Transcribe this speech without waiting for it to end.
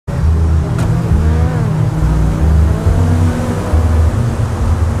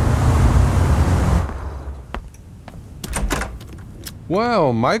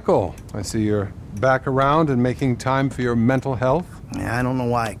Well, Michael, I see you're back around and making time for your mental health. Yeah, I don't know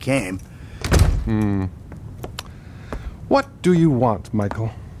why I came. What do you want,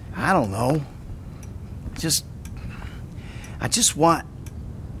 Michael? I don't know. I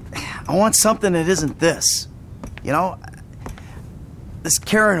want something that isn't this. You know, this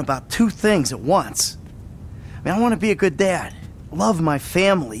caring about two things at once. I mean, I want to be a good dad, love my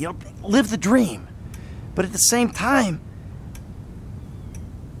family, you know, live the dream. But at the same time,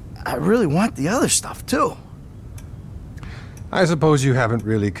 I really want the other stuff too. I suppose you haven't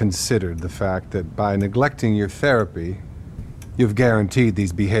really considered the fact that by neglecting your therapy, you've guaranteed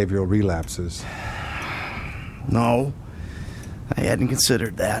these behavioral relapses. No, I hadn't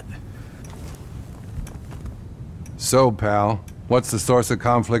considered that. So, pal, what's the source of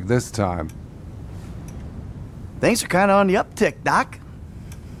conflict this time? Things are kind of on the uptick, Doc.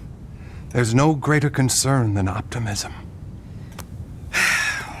 There's no greater concern than optimism.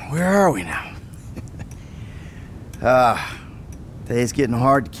 Where are we now? Today's getting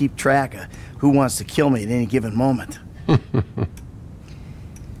hard to keep track of who wants to kill me at any given moment.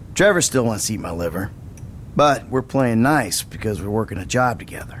 Trevor still wants to eat my liver, but we're playing nice because we're working a job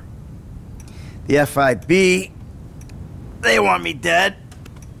together. The FIB, they want me dead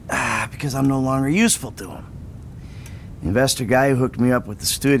because I'm no longer useful to them. The investor guy who hooked me up with the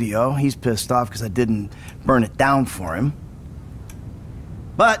studio, he's pissed off because I didn't burn it down for him.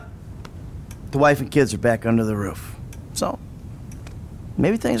 But the wife and kids are back under the roof. So,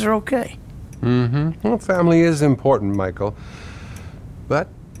 maybe things are okay. Well, family is important, Michael. But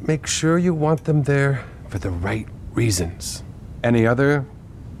make sure you want them there for the right reasons. Any other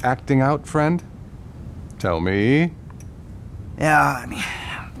acting out, friend? Tell me. Yeah, I mean,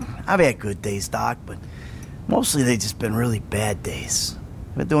 I've had good days, Doc, but mostly they've just been really bad days.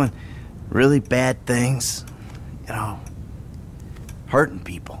 I've been doing really bad things, you know, hurting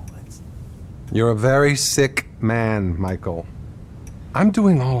people. You're a very sick man, Michael. I'm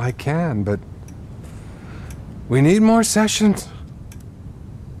doing all I can, but we need more sessions.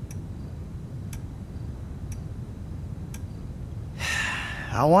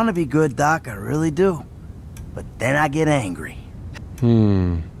 I want to be good, Doc, I really do. But then I get angry.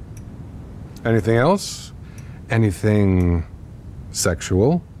 Anything else? Anything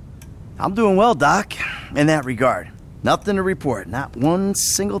sexual? I'm doing well, Doc, in that regard. Nothing to report, not one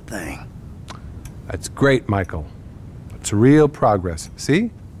single thing. That's great, Michael. It's real progress.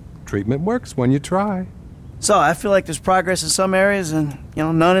 See? Treatment works when you try. So, I feel like there's progress in some areas and, you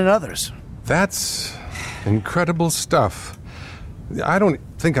know, none in others. That's incredible stuff. I don't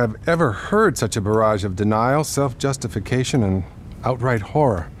think I've ever heard such a barrage of denial, self-justification, and outright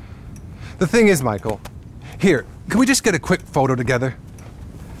horror. The thing is, Michael, here, can we just get a quick photo together?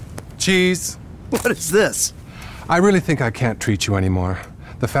 Cheese. What is this? I really think I can't treat you anymore.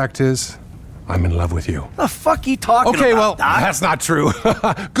 The fact is, I'm in love with you. The fuck you talking Okay, well, about, Doc? that's not true.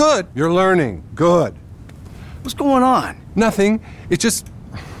 Good. You're learning. Good. What's going on? Nothing. It's just...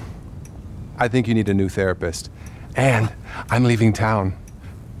 I think you need a new therapist. And I'm leaving town.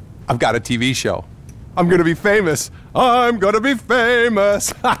 I've got a TV show. I'm gonna be famous. I'm gonna be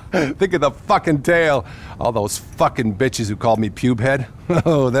famous. Think of the fucking tale. All those fucking bitches who called me pubehead.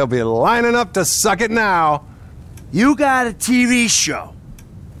 Oh, they'll be lining up to suck it now. You got a TV show.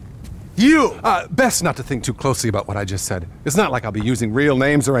 You! Best not to think too closely about what I just said. It's not like I'll be using real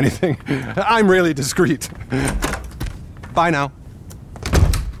names or anything. I'm really discreet. Bye now.